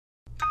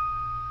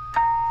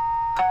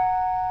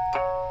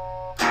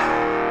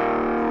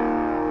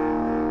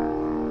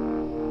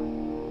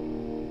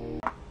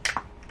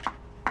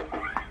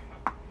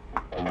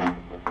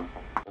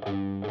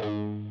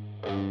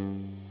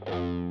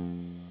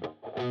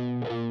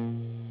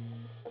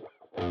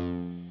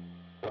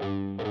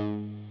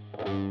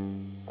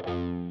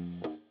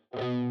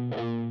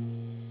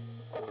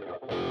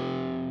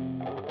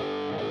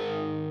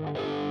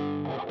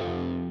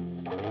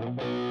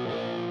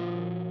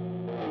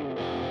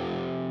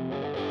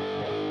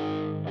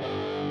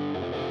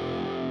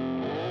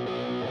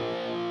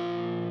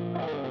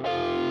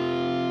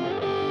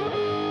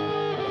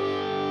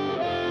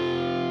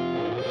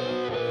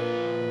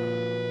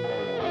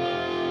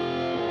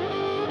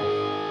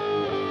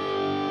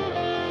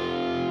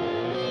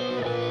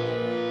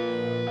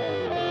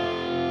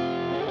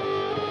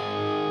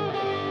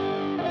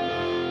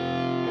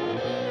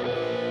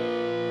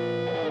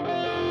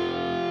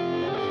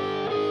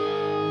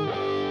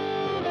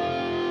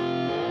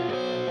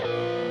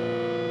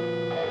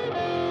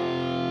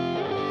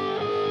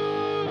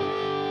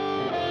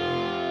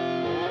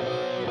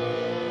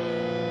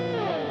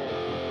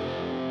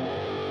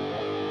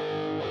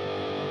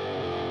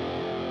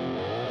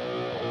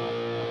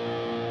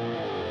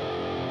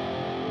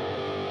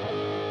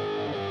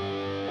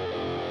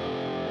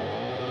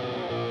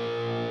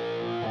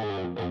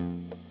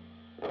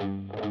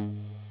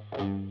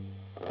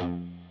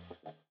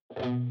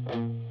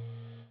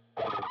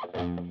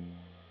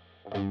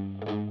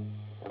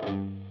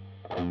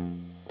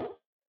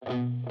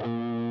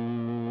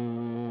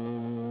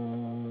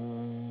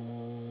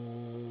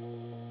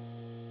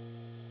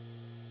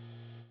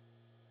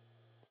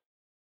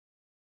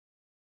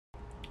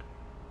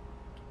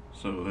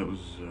So that was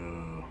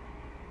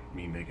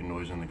me making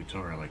noise on the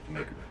guitar. I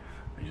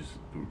just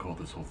would call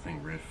this whole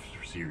thing Riff,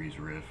 series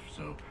Riff.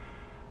 So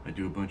I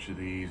do a bunch of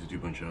these, I do a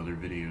bunch of other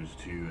videos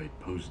too.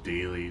 I post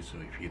daily, so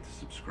if you hit the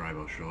subscribe,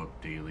 I'll show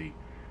up daily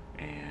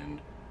and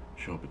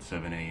show up at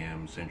 7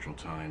 a.m. Central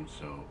Time.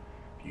 So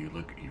if you're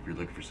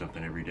looking for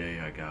something every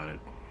day, I got it.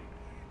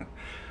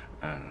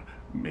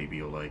 Maybe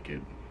you'll like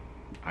it.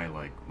 I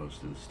like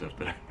most of the stuff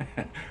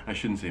that I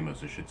shouldn't say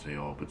most, I should say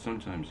all, but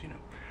sometimes,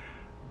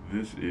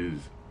 this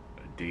is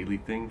a daily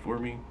thing for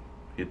me.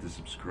 Hit the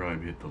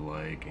subscribe, hit the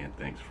like, and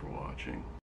thanks for watching.